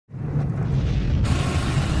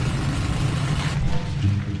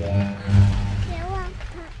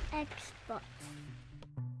Xbox.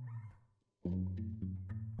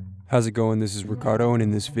 How's it going? This is Ricardo, and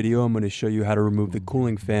in this video I'm going to show you how to remove the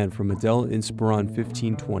cooling fan from a Dell Inspiron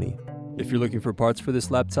 1520. If you're looking for parts for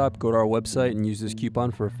this laptop, go to our website and use this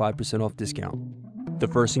coupon for a 5% off discount. The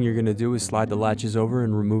first thing you're going to do is slide the latches over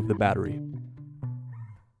and remove the battery.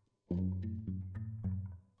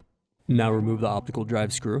 Now remove the optical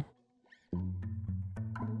drive screw.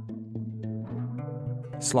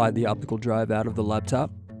 Slide the optical drive out of the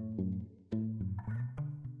laptop.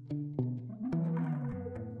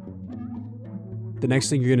 The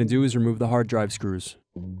next thing you're going to do is remove the hard drive screws.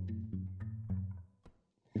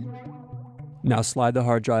 Now slide the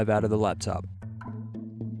hard drive out of the laptop.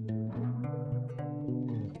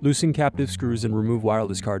 Loosen captive screws and remove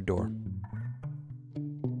wireless card door.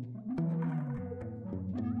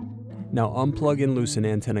 Now unplug and loosen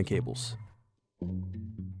antenna cables.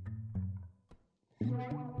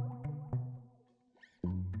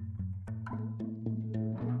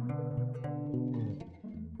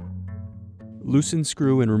 Loosen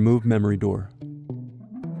screw and remove memory door.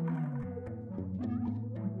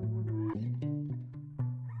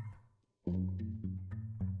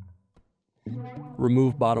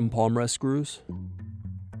 Remove bottom palmrest screws.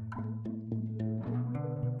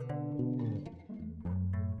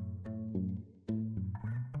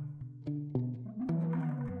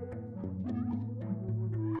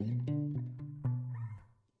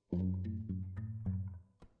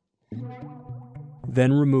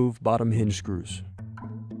 Then remove bottom hinge screws.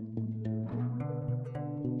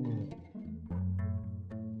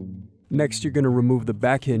 Next, you're going to remove the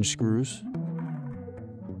back hinge screws.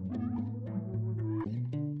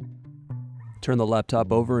 Turn the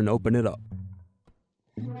laptop over and open it up.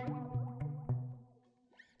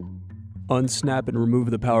 Unsnap and remove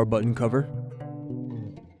the power button cover.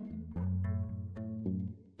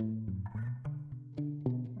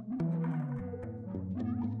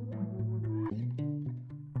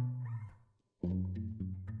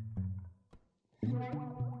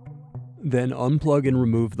 Then unplug and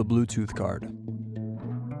remove the Bluetooth card.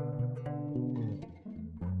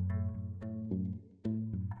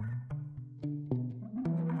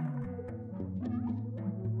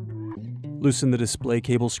 Loosen the display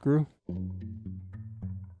cable screw.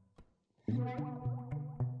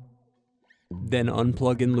 Then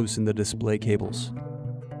unplug and loosen the display cables.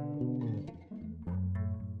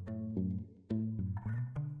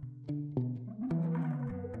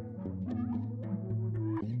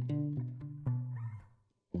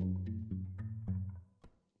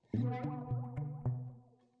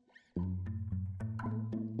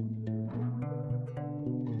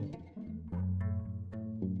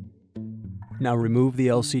 Now remove the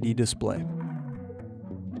LCD display.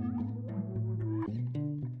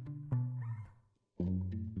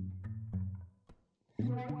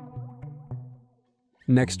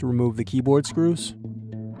 Next, remove the keyboard screws.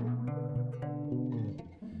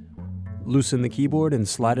 Loosen the keyboard and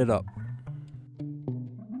slide it up.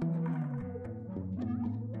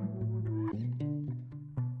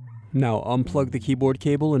 Now unplug the keyboard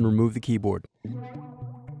cable and remove the keyboard.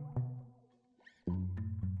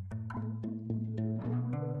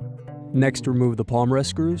 Next, remove the palmrest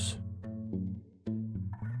screws.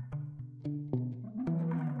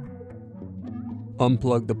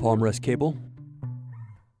 Unplug the palmrest cable.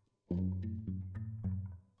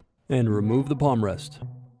 And remove the palmrest.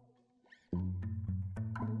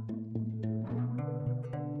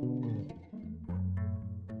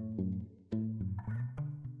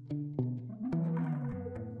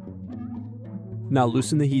 Now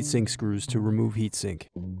loosen the heatsink screws to remove heatsink.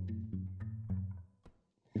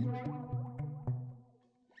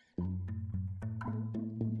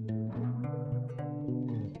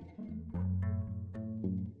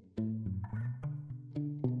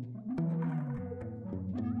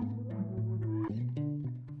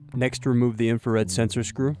 Next, remove the infrared sensor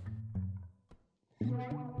screw.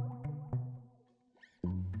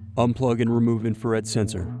 Unplug and remove infrared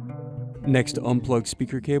sensor. Next, unplug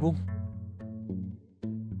speaker cable.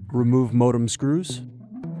 Remove modem screws.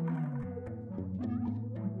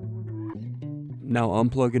 Now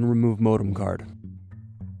unplug and remove modem card.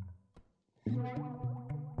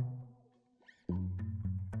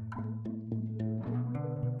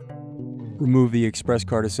 Remove the express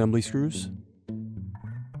card assembly screws.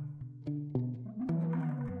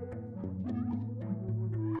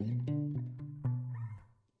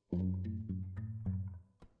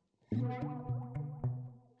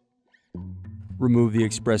 Remove the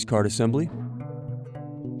express card assembly.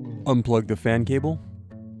 Unplug the fan cable.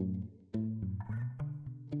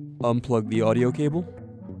 Unplug the audio cable.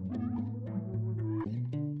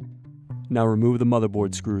 Now remove the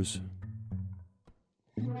motherboard screws.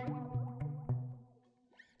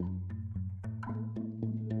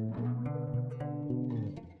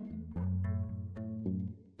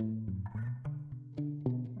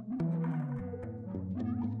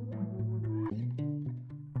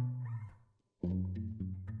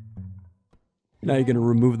 Now you're going to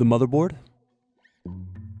remove the motherboard.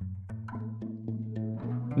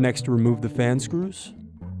 Next, remove the fan screws.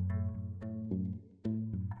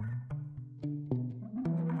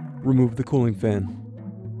 Remove the cooling fan.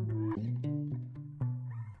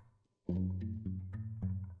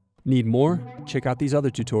 Need more? Check out these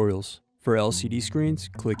other tutorials. For LCD screens,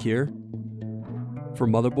 click here. For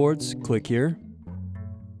motherboards, click here.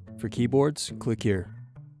 For keyboards, click here.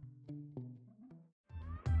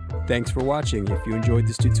 Thanks for watching. If you enjoyed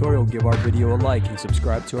this tutorial, give our video a like and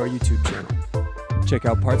subscribe to our YouTube channel. Check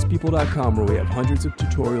out partspeople.com where we have hundreds of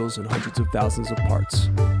tutorials and hundreds of thousands of parts.